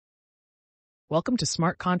Welcome to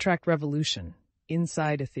Smart Contract Revolution,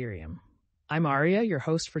 Inside Ethereum. I'm Aria, your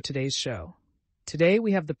host for today's show. Today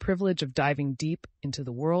we have the privilege of diving deep into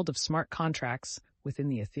the world of smart contracts within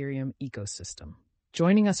the Ethereum ecosystem.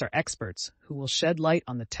 Joining us are experts who will shed light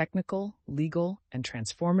on the technical, legal, and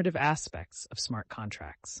transformative aspects of smart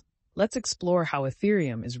contracts. Let's explore how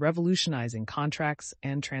Ethereum is revolutionizing contracts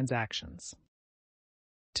and transactions.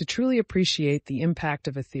 To truly appreciate the impact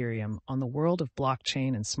of Ethereum on the world of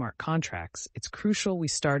blockchain and smart contracts, it's crucial we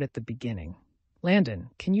start at the beginning. Landon,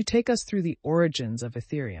 can you take us through the origins of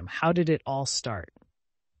Ethereum? How did it all start?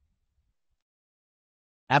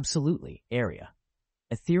 Absolutely, Aria.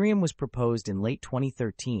 Ethereum was proposed in late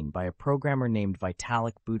 2013 by a programmer named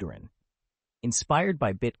Vitalik Buterin. Inspired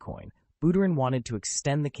by Bitcoin, Buterin wanted to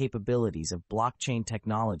extend the capabilities of blockchain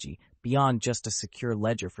technology beyond just a secure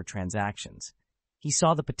ledger for transactions. He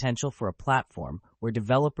saw the potential for a platform where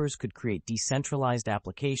developers could create decentralized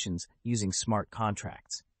applications using smart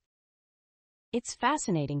contracts. It's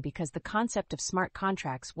fascinating because the concept of smart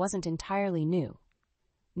contracts wasn't entirely new.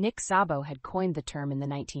 Nick Szabo had coined the term in the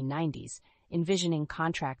 1990s, envisioning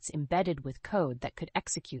contracts embedded with code that could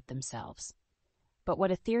execute themselves. But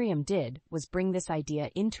what Ethereum did was bring this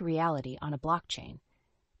idea into reality on a blockchain,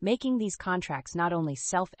 making these contracts not only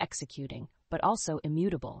self-executing, but also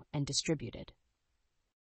immutable and distributed.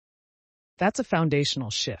 That's a foundational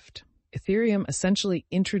shift. Ethereum essentially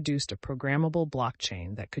introduced a programmable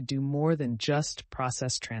blockchain that could do more than just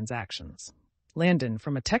process transactions. Landon,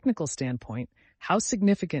 from a technical standpoint, how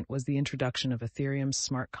significant was the introduction of Ethereum's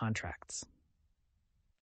smart contracts?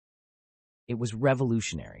 It was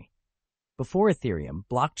revolutionary. Before Ethereum,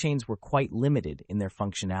 blockchains were quite limited in their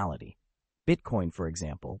functionality. Bitcoin, for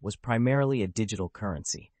example, was primarily a digital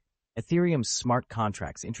currency. Ethereum's smart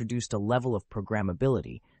contracts introduced a level of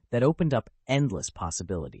programmability that opened up endless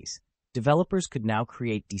possibilities. Developers could now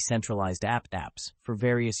create decentralized apps for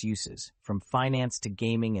various uses, from finance to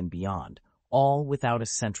gaming and beyond, all without a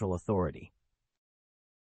central authority.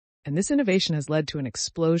 And this innovation has led to an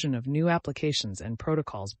explosion of new applications and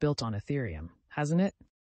protocols built on Ethereum, hasn't it?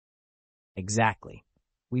 Exactly.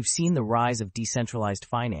 We've seen the rise of decentralized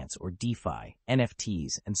finance, or DeFi,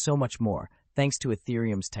 NFTs, and so much more, thanks to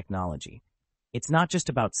Ethereum's technology. It's not just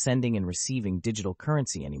about sending and receiving digital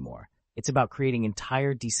currency anymore. It's about creating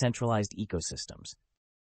entire decentralized ecosystems.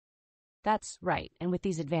 That's right, and with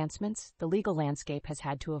these advancements, the legal landscape has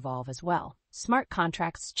had to evolve as well. Smart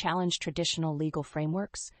contracts challenge traditional legal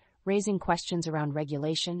frameworks, raising questions around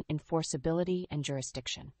regulation, enforceability, and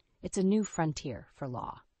jurisdiction. It's a new frontier for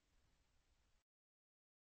law.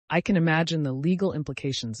 I can imagine the legal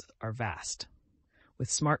implications are vast. With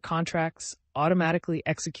smart contracts automatically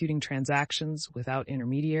executing transactions without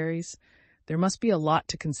intermediaries, there must be a lot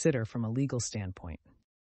to consider from a legal standpoint.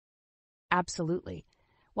 Absolutely.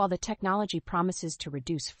 While the technology promises to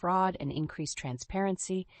reduce fraud and increase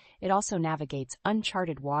transparency, it also navigates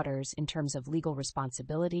uncharted waters in terms of legal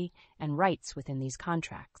responsibility and rights within these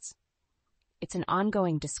contracts. It's an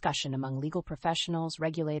ongoing discussion among legal professionals,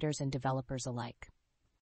 regulators, and developers alike.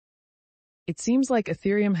 It seems like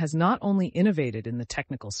Ethereum has not only innovated in the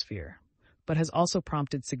technical sphere, but has also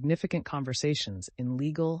prompted significant conversations in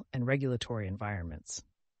legal and regulatory environments.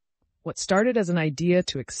 What started as an idea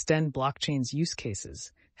to extend blockchain's use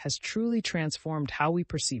cases has truly transformed how we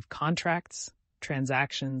perceive contracts,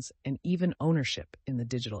 transactions, and even ownership in the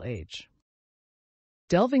digital age.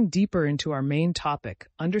 Delving deeper into our main topic,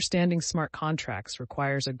 understanding smart contracts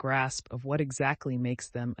requires a grasp of what exactly makes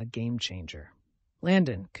them a game changer.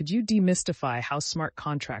 Landon, could you demystify how smart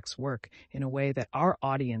contracts work in a way that our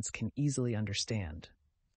audience can easily understand?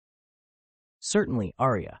 Certainly,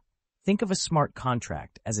 Aria. Think of a smart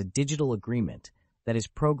contract as a digital agreement that is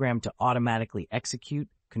programmed to automatically execute,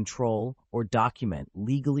 control, or document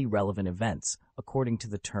legally relevant events according to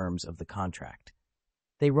the terms of the contract.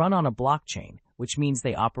 They run on a blockchain, which means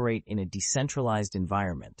they operate in a decentralized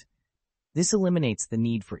environment. This eliminates the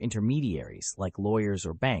need for intermediaries like lawyers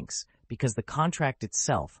or banks because the contract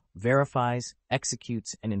itself verifies,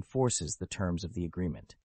 executes, and enforces the terms of the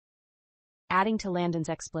agreement. Adding to Landon's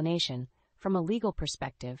explanation, from a legal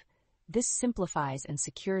perspective, this simplifies and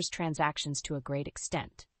secures transactions to a great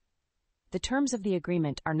extent. The terms of the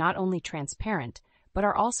agreement are not only transparent, but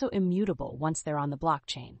are also immutable once they're on the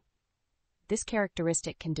blockchain. This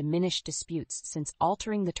characteristic can diminish disputes since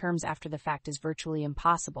altering the terms after the fact is virtually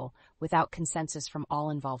impossible without consensus from all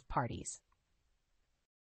involved parties.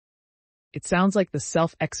 It sounds like the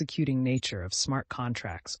self-executing nature of smart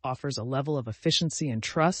contracts offers a level of efficiency and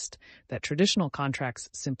trust that traditional contracts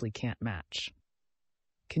simply can't match.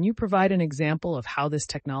 Can you provide an example of how this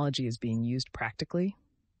technology is being used practically?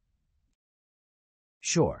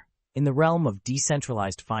 Sure. In the realm of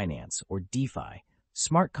decentralized finance, or DeFi,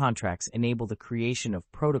 smart contracts enable the creation of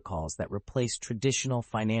protocols that replace traditional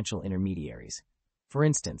financial intermediaries. For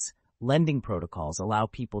instance, lending protocols allow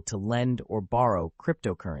people to lend or borrow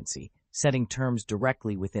cryptocurrency, setting terms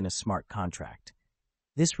directly within a smart contract.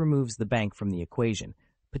 This removes the bank from the equation,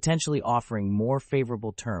 potentially offering more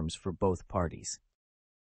favorable terms for both parties.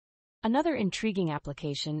 Another intriguing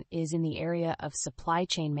application is in the area of supply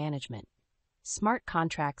chain management. Smart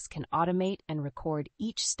contracts can automate and record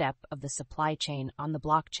each step of the supply chain on the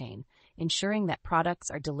blockchain, ensuring that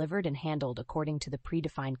products are delivered and handled according to the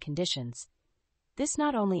predefined conditions. This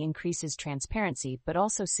not only increases transparency, but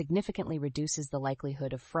also significantly reduces the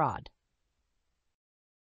likelihood of fraud.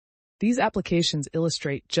 These applications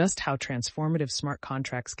illustrate just how transformative smart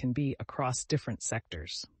contracts can be across different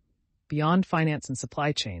sectors. Beyond finance and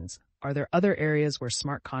supply chains, are there other areas where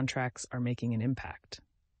smart contracts are making an impact?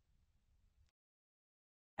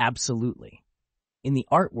 Absolutely. In the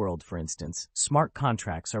art world, for instance, smart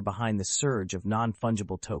contracts are behind the surge of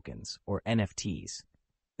non-fungible tokens, or NFTs.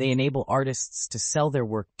 They enable artists to sell their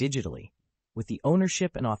work digitally, with the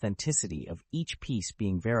ownership and authenticity of each piece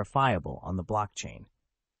being verifiable on the blockchain.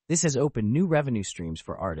 This has opened new revenue streams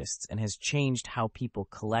for artists and has changed how people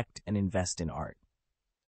collect and invest in art.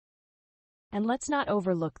 And let's not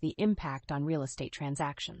overlook the impact on real estate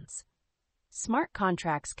transactions. Smart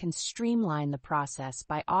contracts can streamline the process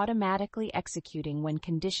by automatically executing when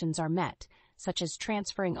conditions are met, such as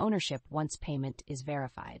transferring ownership once payment is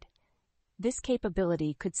verified. This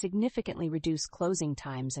capability could significantly reduce closing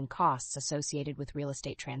times and costs associated with real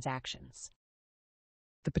estate transactions.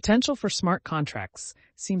 The potential for smart contracts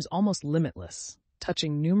seems almost limitless,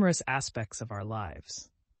 touching numerous aspects of our lives.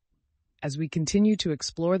 As we continue to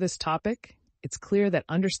explore this topic, it's clear that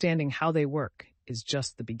understanding how they work is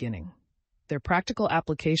just the beginning. Their practical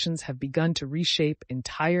applications have begun to reshape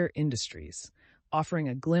entire industries, offering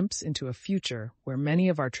a glimpse into a future where many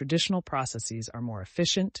of our traditional processes are more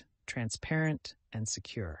efficient, transparent, and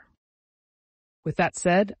secure. With that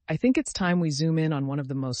said, I think it's time we zoom in on one of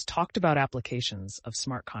the most talked about applications of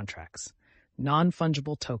smart contracts,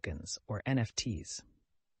 non-fungible tokens, or NFTs.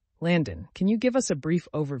 Landon, can you give us a brief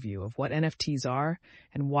overview of what NFTs are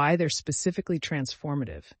and why they're specifically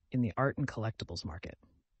transformative in the art and collectibles market?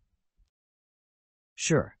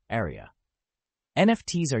 Sure, Aria.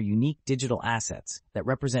 NFTs are unique digital assets that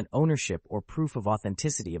represent ownership or proof of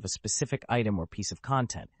authenticity of a specific item or piece of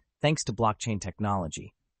content, thanks to blockchain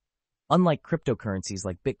technology. Unlike cryptocurrencies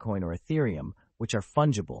like Bitcoin or Ethereum, which are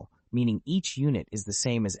fungible, meaning each unit is the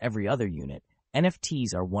same as every other unit,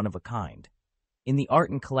 NFTs are one of a kind. In the art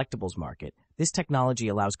and collectibles market, this technology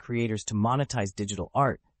allows creators to monetize digital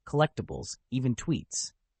art, collectibles, even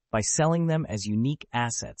tweets, by selling them as unique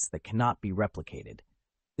assets that cannot be replicated.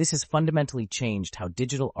 This has fundamentally changed how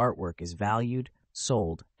digital artwork is valued,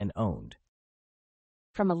 sold, and owned.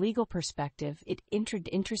 From a legal perspective, it entered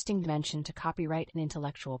interesting dimension to copyright and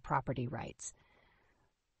intellectual property rights.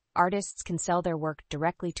 Artists can sell their work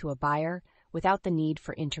directly to a buyer without the need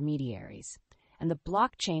for intermediaries, and the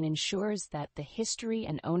blockchain ensures that the history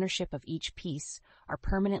and ownership of each piece are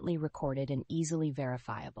permanently recorded and easily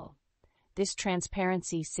verifiable. This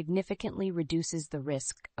transparency significantly reduces the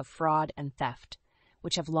risk of fraud and theft,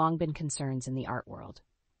 which have long been concerns in the art world.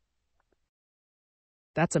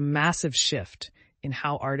 That's a massive shift in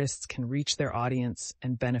how artists can reach their audience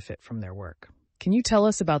and benefit from their work. Can you tell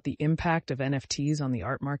us about the impact of NFTs on the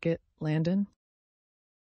art market, Landon?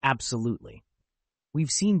 Absolutely. We've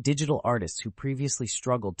seen digital artists who previously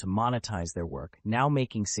struggled to monetize their work now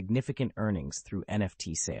making significant earnings through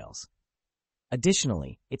NFT sales.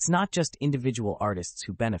 Additionally, it's not just individual artists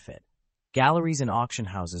who benefit. Galleries and auction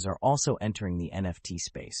houses are also entering the NFT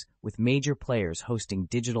space, with major players hosting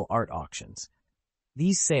digital art auctions.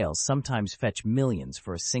 These sales sometimes fetch millions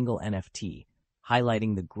for a single NFT,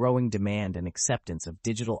 highlighting the growing demand and acceptance of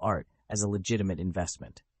digital art as a legitimate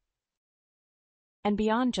investment. And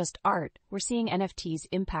beyond just art, we're seeing NFTs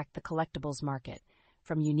impact the collectibles market,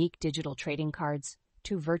 from unique digital trading cards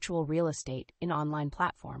to virtual real estate in online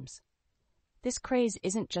platforms. This craze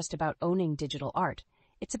isn't just about owning digital art.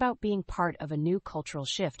 It's about being part of a new cultural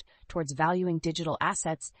shift towards valuing digital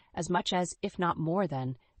assets as much as, if not more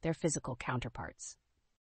than, their physical counterparts.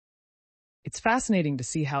 It's fascinating to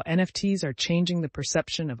see how NFTs are changing the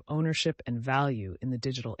perception of ownership and value in the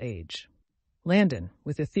digital age. Landon,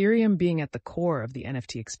 with Ethereum being at the core of the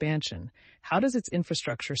NFT expansion, how does its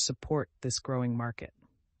infrastructure support this growing market?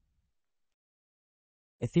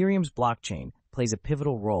 Ethereum's blockchain plays a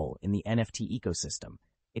pivotal role in the NFT ecosystem.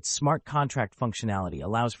 Its smart contract functionality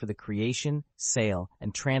allows for the creation, sale,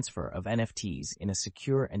 and transfer of NFTs in a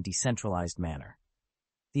secure and decentralized manner.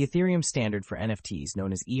 The Ethereum standard for NFTs,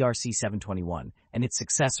 known as ERC 721, and its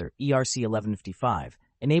successor, ERC 1155,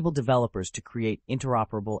 enable developers to create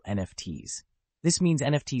interoperable NFTs. This means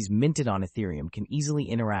NFTs minted on Ethereum can easily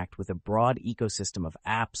interact with a broad ecosystem of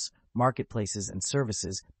apps, marketplaces, and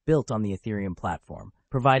services built on the Ethereum platform,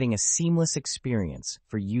 providing a seamless experience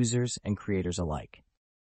for users and creators alike.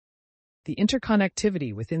 The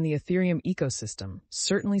interconnectivity within the Ethereum ecosystem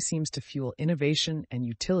certainly seems to fuel innovation and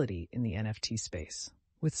utility in the NFT space.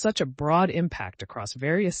 With such a broad impact across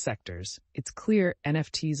various sectors, it's clear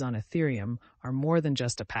NFTs on Ethereum are more than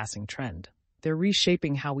just a passing trend. They're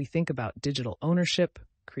reshaping how we think about digital ownership,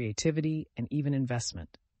 creativity, and even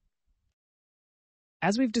investment.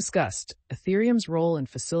 As we've discussed, Ethereum's role in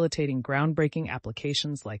facilitating groundbreaking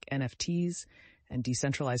applications like NFTs and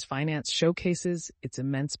decentralized finance showcases its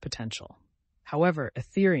immense potential. However,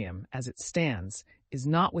 Ethereum, as it stands, is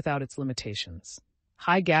not without its limitations.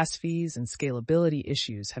 High gas fees and scalability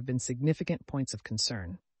issues have been significant points of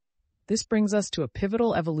concern. This brings us to a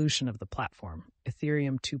pivotal evolution of the platform,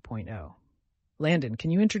 Ethereum 2.0. Landon, can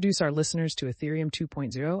you introduce our listeners to Ethereum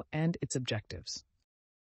 2.0 and its objectives?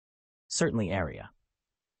 Certainly, Aria.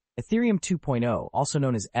 Ethereum 2.0, also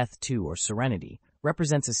known as ETH2 or Serenity,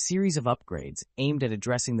 represents a series of upgrades aimed at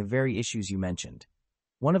addressing the very issues you mentioned.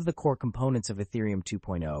 One of the core components of Ethereum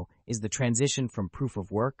 2.0 is the transition from proof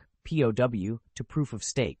of work, POW, to proof of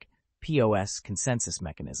stake, POS consensus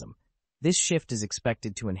mechanism. This shift is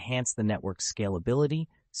expected to enhance the network's scalability,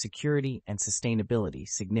 security, and sustainability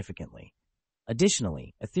significantly.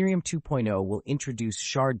 Additionally, Ethereum 2.0 will introduce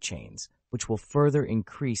shard chains, which will further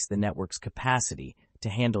increase the network's capacity to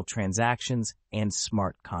handle transactions and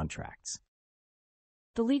smart contracts.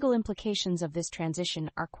 The legal implications of this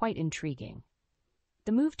transition are quite intriguing.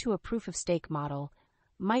 The move to a proof-of-stake model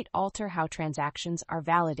might alter how transactions are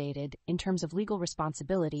validated in terms of legal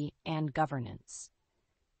responsibility and governance.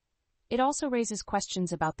 It also raises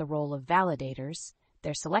questions about the role of validators,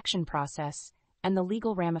 their selection process, and the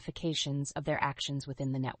legal ramifications of their actions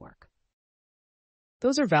within the network.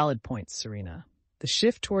 Those are valid points, Serena. The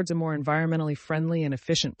shift towards a more environmentally friendly and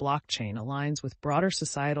efficient blockchain aligns with broader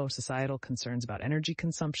societal concerns about energy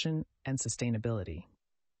consumption and sustainability.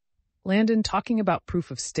 Landon, talking about proof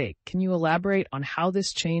of stake, can you elaborate on how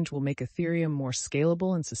this change will make Ethereum more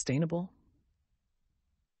scalable and sustainable?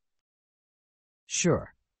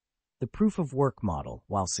 Sure. The proof of work model,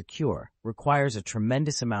 while secure, requires a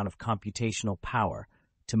tremendous amount of computational power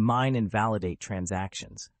to mine and validate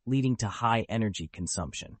transactions, leading to high energy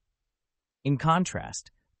consumption. In contrast,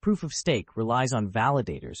 proof of stake relies on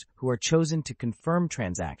validators who are chosen to confirm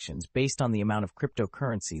transactions based on the amount of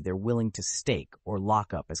cryptocurrency they're willing to stake or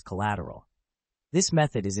lock up as collateral. This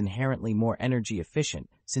method is inherently more energy efficient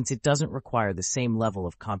since it doesn't require the same level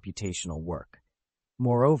of computational work.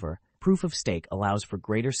 Moreover, proof of stake allows for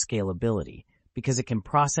greater scalability because it can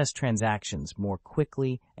process transactions more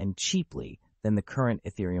quickly and cheaply than the current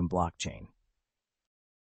Ethereum blockchain.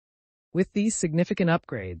 With these significant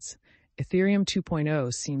upgrades, Ethereum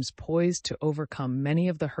 2.0 seems poised to overcome many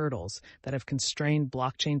of the hurdles that have constrained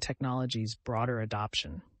blockchain technology's broader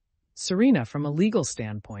adoption. Serena, from a legal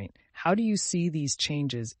standpoint, how do you see these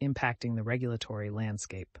changes impacting the regulatory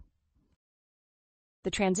landscape?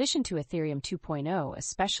 The transition to Ethereum 2.0,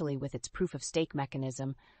 especially with its proof-of-stake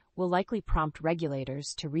mechanism, will likely prompt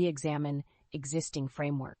regulators to re-examine existing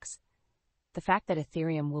frameworks. The fact that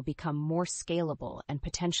Ethereum will become more scalable and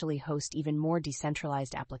potentially host even more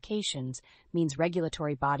decentralized applications means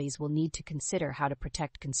regulatory bodies will need to consider how to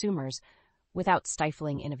protect consumers without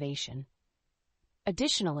stifling innovation.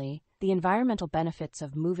 Additionally, the environmental benefits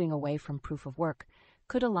of moving away from proof of work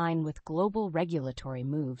could align with global regulatory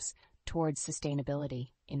moves towards sustainability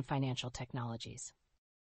in financial technologies.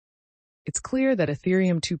 It's clear that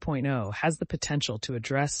Ethereum 2.0 has the potential to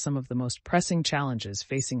address some of the most pressing challenges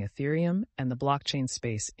facing Ethereum and the blockchain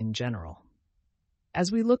space in general.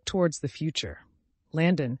 As we look towards the future,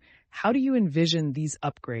 Landon, how do you envision these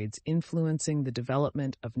upgrades influencing the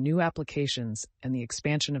development of new applications and the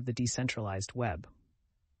expansion of the decentralized web?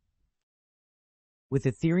 With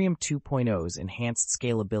Ethereum 2.0's enhanced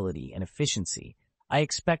scalability and efficiency, I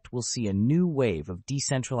expect we'll see a new wave of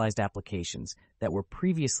decentralized applications that were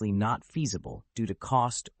previously not feasible due to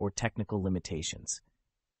cost or technical limitations.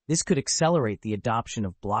 This could accelerate the adoption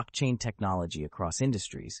of blockchain technology across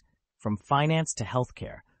industries, from finance to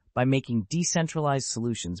healthcare, by making decentralized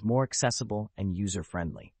solutions more accessible and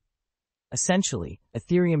user-friendly. Essentially,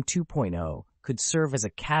 Ethereum 2.0 could serve as a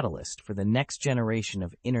catalyst for the next generation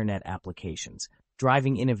of internet applications,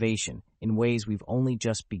 driving innovation in ways we've only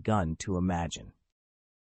just begun to imagine.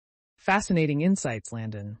 Fascinating insights,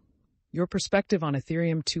 Landon. Your perspective on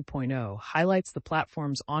Ethereum 2.0 highlights the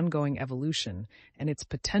platform's ongoing evolution and its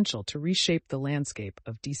potential to reshape the landscape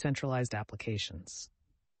of decentralized applications.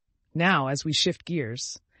 Now, as we shift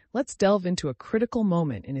gears, let's delve into a critical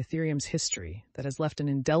moment in Ethereum's history that has left an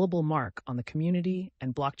indelible mark on the community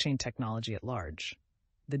and blockchain technology at large: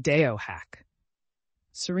 the DAO hack.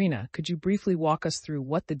 Serena, could you briefly walk us through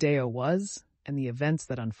what the DAO was and the events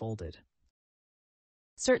that unfolded?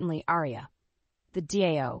 Certainly, Arya. The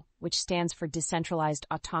DAO, which stands for Decentralized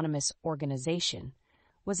Autonomous Organization,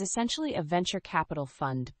 was essentially a venture capital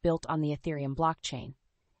fund built on the Ethereum blockchain.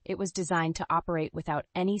 It was designed to operate without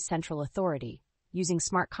any central authority, using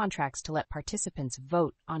smart contracts to let participants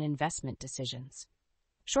vote on investment decisions.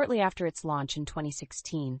 Shortly after its launch in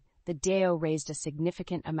 2016, the DAO raised a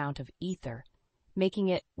significant amount of Ether, making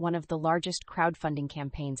it one of the largest crowdfunding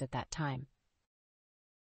campaigns at that time.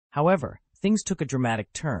 However, things took a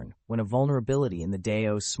dramatic turn when a vulnerability in the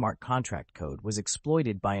DAO's smart contract code was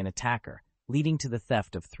exploited by an attacker, leading to the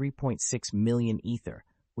theft of 3.6 million Ether,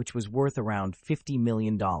 which was worth around $50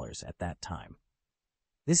 million at that time.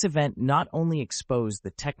 This event not only exposed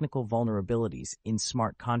the technical vulnerabilities in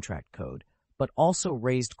smart contract code, but also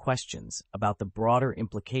raised questions about the broader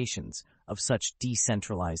implications of such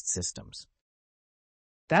decentralized systems.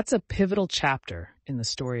 That's a pivotal chapter in the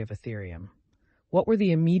story of Ethereum. What were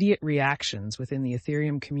the immediate reactions within the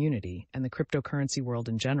Ethereum community and the cryptocurrency world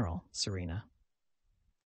in general, Serena?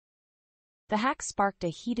 The hack sparked a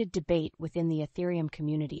heated debate within the Ethereum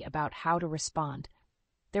community about how to respond.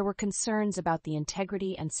 There were concerns about the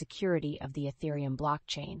integrity and security of the Ethereum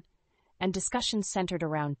blockchain, and discussions centered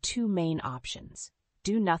around two main options: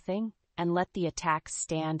 do nothing and let the attack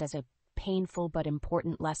stand as a painful but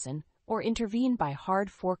important lesson, or intervene by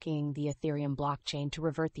hard forking the Ethereum blockchain to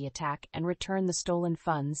revert the attack and return the stolen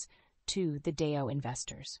funds to the DAO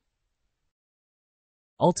investors.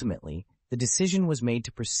 Ultimately, the decision was made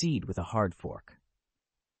to proceed with a hard fork.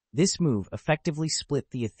 This move effectively split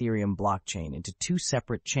the Ethereum blockchain into two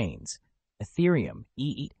separate chains: Ethereum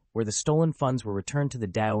EE, where the stolen funds were returned to the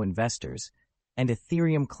DAO investors, and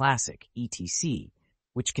Ethereum Classic ETC,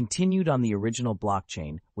 which continued on the original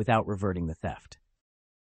blockchain without reverting the theft.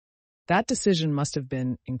 That decision must have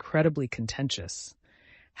been incredibly contentious.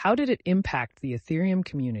 How did it impact the Ethereum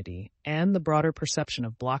community and the broader perception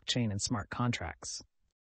of blockchain and smart contracts?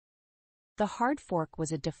 The hard fork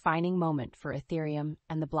was a defining moment for Ethereum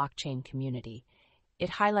and the blockchain community. It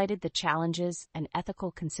highlighted the challenges and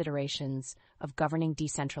ethical considerations of governing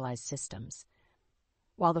decentralized systems.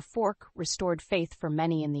 While the fork restored faith for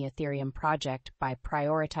many in the Ethereum project by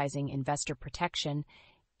prioritizing investor protection,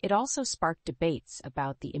 it also sparked debates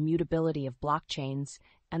about the immutability of blockchains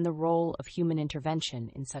and the role of human intervention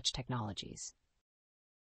in such technologies.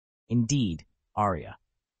 Indeed, Arya.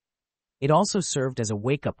 It also served as a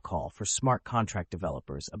wake-up call for smart contract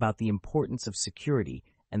developers about the importance of security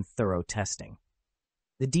and thorough testing.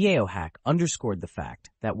 The DAO hack underscored the fact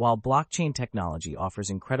that while blockchain technology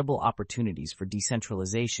offers incredible opportunities for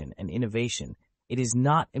decentralization and innovation, it is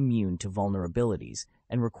not immune to vulnerabilities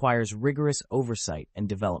and requires rigorous oversight and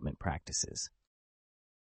development practices.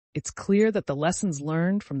 It's clear that the lessons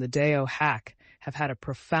learned from the DAO hack have had a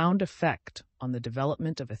profound effect on the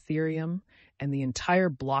development of Ethereum and the entire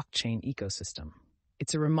blockchain ecosystem.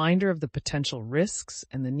 It's a reminder of the potential risks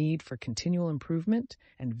and the need for continual improvement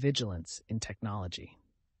and vigilance in technology.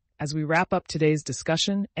 As we wrap up today's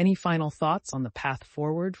discussion, any final thoughts on the path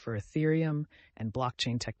forward for Ethereum and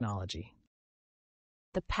blockchain technology?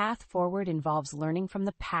 The path forward involves learning from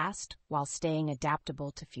the past while staying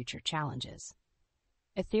adaptable to future challenges.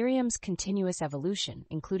 Ethereum's continuous evolution,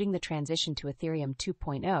 including the transition to Ethereum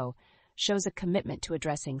 2.0, shows a commitment to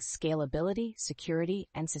addressing scalability, security,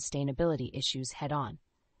 and sustainability issues head-on.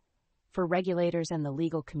 For regulators and the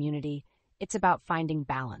legal community, it's about finding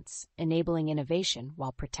balance, enabling innovation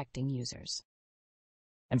while protecting users.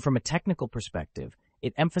 And from a technical perspective,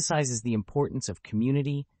 it emphasizes the importance of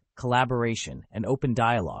community, collaboration, and open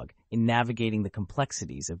dialogue in navigating the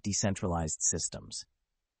complexities of decentralized systems.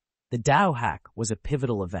 The DAO hack was a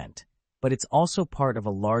pivotal event, but it's also part of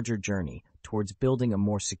a larger journey towards building a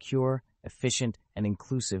more secure, efficient, and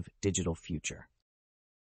inclusive digital future.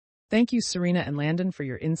 Thank you, Serena and Landon, for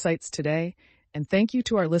your insights today, and thank you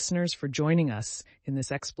to our listeners for joining us in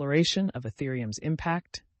this exploration of Ethereum's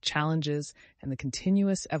impact, challenges, and the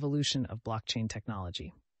continuous evolution of blockchain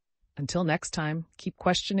technology. Until next time, keep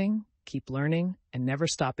questioning, keep learning, and never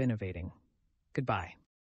stop innovating. Goodbye.